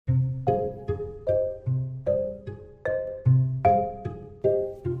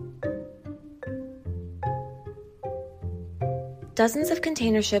Dozens of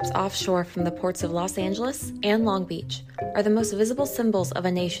container ships offshore from the ports of Los Angeles and Long Beach are the most visible symbols of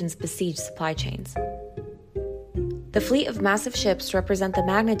a nation's besieged supply chains. The fleet of massive ships represent the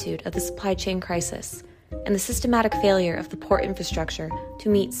magnitude of the supply chain crisis and the systematic failure of the port infrastructure to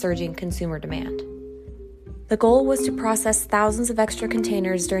meet surging consumer demand. The goal was to process thousands of extra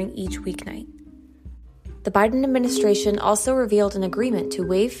containers during each weeknight. The Biden administration also revealed an agreement to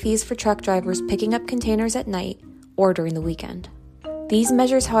waive fees for truck drivers picking up containers at night or during the weekend. These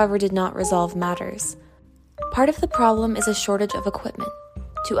measures, however, did not resolve matters. Part of the problem is a shortage of equipment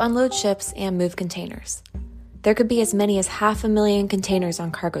to unload ships and move containers. There could be as many as 500,000 containers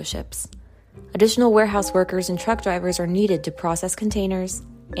on cargo ships. Additional warehouse workers and truck drivers are needed to process containers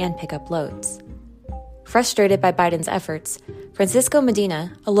and pick up loads. Frustrated by Biden's efforts, Francisco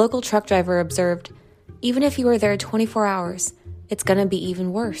Medina, a local truck driver, observed, "Even if you were there 24 hours, it's going to be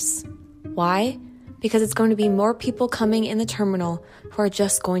even worse." Why? Because it's going to be more people coming in the terminal who are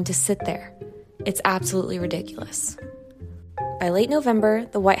just going to sit there. It's absolutely ridiculous. By late November,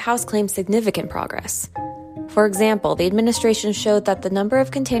 the White House claimed significant progress. For example, the administration showed that the number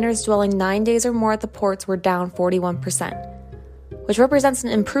of containers dwelling 9 days or more at the ports were down 41%, which represents an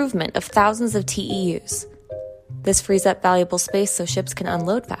improvement of thousands of TEUs. This frees up valuable space so ships can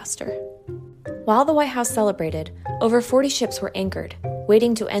unload faster. While the White House celebrated, over 40 ships were anchored,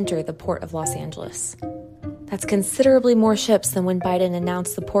 waiting to enter the port of Los Angeles. That's considerably more ships than when Biden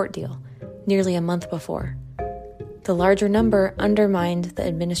announced the port deal, nearly a month before. The larger number undermined the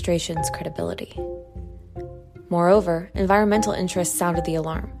administration's credibility. Moreover, environmental interests sounded the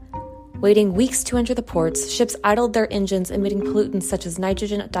alarm. Waiting weeks to enter the ports, ships idled their engines, emitting pollutants such as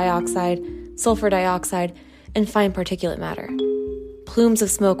nitrogen dioxide, sulfur dioxide, and fine particulate matter. Plumes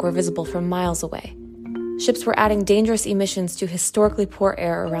of smoke were visible from miles away. Ships were adding dangerous emissions to historically poor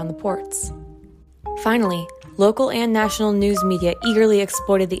air around the ports. Finally, local and national news media eagerly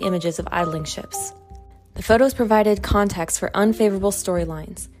exploited the images of idling ships. The photos provided context for unfavorable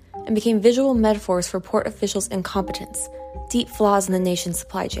storylines and became visual metaphors for port officials' incompetence, deep flaws in the nation's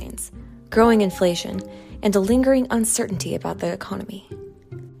supply chains, growing inflation, and a lingering uncertainty about the economy.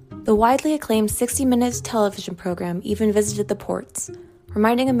 The widely acclaimed 60 Minutes television program even visited the ports,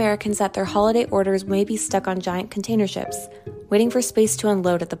 reminding Americans that their holiday orders may be stuck on giant container ships, waiting for space to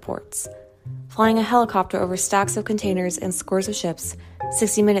unload at the ports. Flying a helicopter over stacks of containers and scores of ships,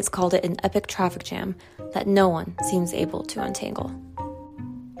 60 Minutes called it an epic traffic jam that no one seems able to untangle.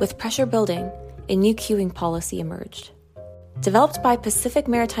 With pressure building, a new queuing policy emerged. Developed by Pacific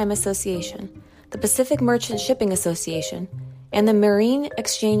Maritime Association, the Pacific Merchant Shipping Association, and the Marine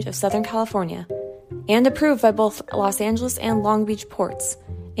Exchange of Southern California, and approved by both Los Angeles and Long Beach ports,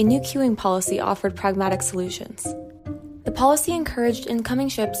 a new queuing policy offered pragmatic solutions. The policy encouraged incoming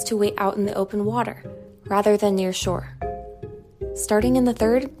ships to wait out in the open water, rather than near shore. Starting in the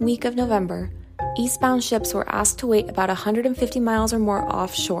third week of November, eastbound ships were asked to wait about 150 miles or more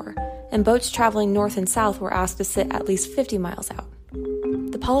offshore, and boats traveling north and south were asked to sit at least 50 miles out.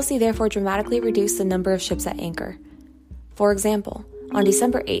 The policy therefore dramatically reduced the number of ships at anchor. For example, on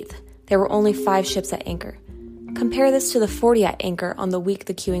December 8th, there were only 5 ships at anchor. Compare this to the 40 at anchor on the week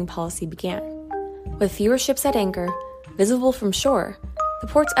the queuing policy began. With fewer ships at anchor, visible from shore, the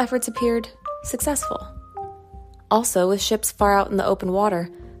port's efforts appeared successful. Also, with ships far out in the open water,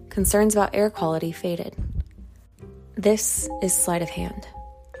 concerns about air quality faded. This is sleight of hand.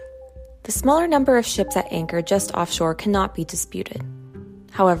 The smaller number of ships at anchor just offshore cannot be disputed.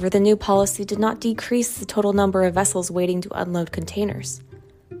 However, the new policy did not decrease the total number of vessels waiting to unload containers.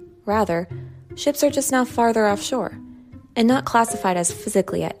 Rather, ships are just now farther offshore, and not classified as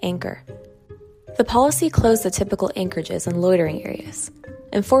physically at anchor. The policy closed the typical anchorages and loitering areas,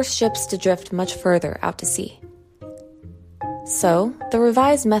 and forced ships to drift much further out to sea. So, the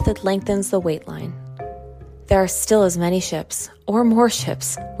revised method lengthens the wait line. There are still as many ships, or more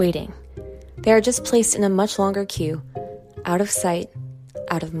ships, waiting. They are just placed in a much longer queue, out of sight,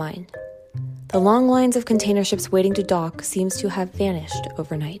 out of mind. The long lines of container ships waiting to dock seems to have vanished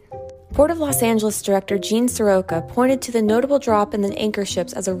overnight. Port of Los Angeles Director Gene Soroka pointed to the notable drop in the anchor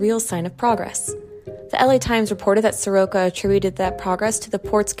ships as a real sign of progress. The LA Times reported that Soroka attributed that progress to the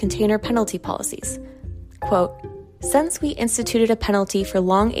port's container penalty policies. Quote, "Since we instituted a penalty for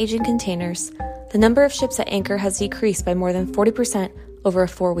long-aging containers, the number of ships at anchor has decreased by more than 40% over a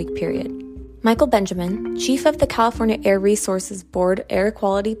 4-week period." Michael Benjamin, chief of the California Air Resources Board Air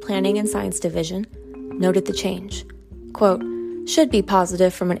Quality Planning and Science Division, noted the change. Quote, "Should be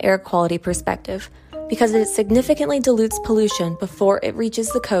positive from an air quality perspective because it significantly dilutes pollution before it reaches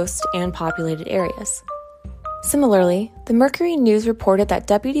the coast and populated areas." Similarly, the Mercury News reported that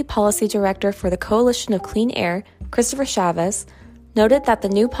Deputy Policy Director for the Coalition of Clean Air, Christopher Chavez, noted that the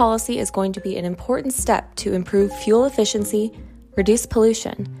new policy is going to be an important step to improve fuel efficiency, reduce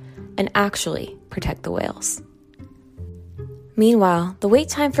pollution, and actually protect the whales. Meanwhile, the wait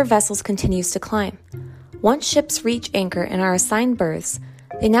time for vessels continues to climb. Once ships reach anchor and are assigned berths,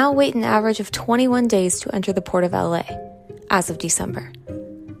 they now wait an average of 21 days to enter the port of LA, as of December.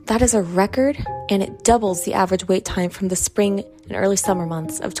 That is a record, and it doubles the average wait time from the spring and early summer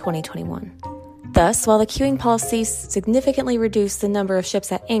months of 2021. Thus, while the queuing policies significantly reduced the number of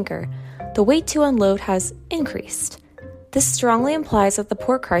ships at anchor, the wait to unload has increased. This strongly implies that the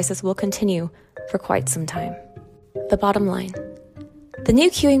port crisis will continue for quite some time. The bottom line. The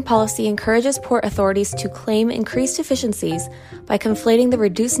new queuing policy encourages port authorities to claim increased efficiencies by conflating the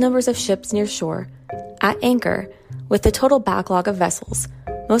reduced numbers of ships near shore, at anchor, with the total backlog of vessels,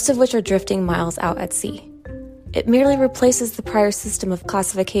 most of which are drifting miles out at sea. It merely replaces the prior system of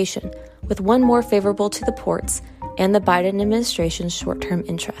classification with one more favorable to the ports and the Biden administration's short-term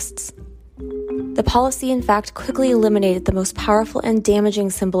interests. The policy, in fact, quickly eliminated the most powerful and damaging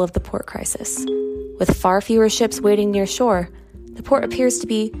symbol of the port crisis. With far fewer ships waiting near shore, the port appears to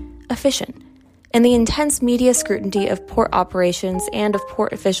be efficient, and the intense media scrutiny of port operations and of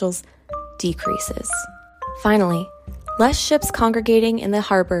port officials decreases. Finally, less ships congregating in the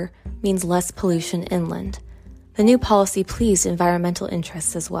harbor means less pollution inland. The new policy pleased environmental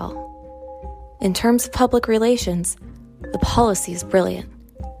interests as well. In terms of public relations, the policy is brilliant.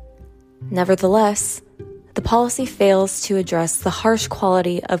 Nevertheless, the policy fails to address the harsh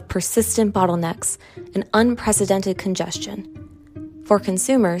quality of persistent bottlenecks and unprecedented congestion. For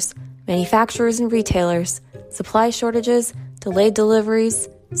consumers, manufacturers and retailers, supply shortages, delayed deliveries,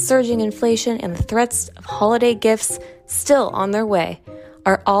 surging inflation, and the threats of holiday gifts still on their way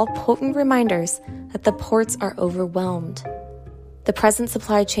are all potent reminders that the ports are overwhelmed. The present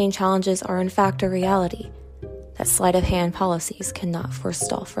supply chain challenges are in fact a reality that sleight-of-hand policies cannot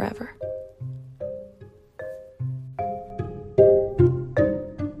forestall forever.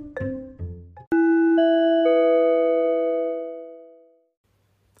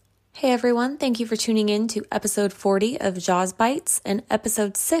 Hey everyone, thank you for tuning in to episode 40 of Jaws Bites and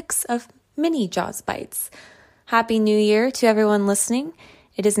episode 6 of Mini Jaws Bites. Happy New Year to everyone listening.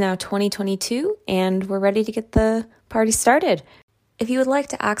 It is now 2022 and we're ready to get the party started. If you would like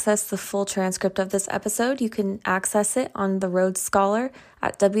to access the full transcript of this episode, you can access it on the Rhodes Scholar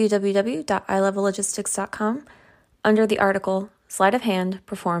at www.ilevellogistics.com under the article Sleight of Hand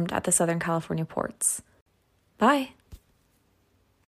Performed at the Southern California Ports. Bye!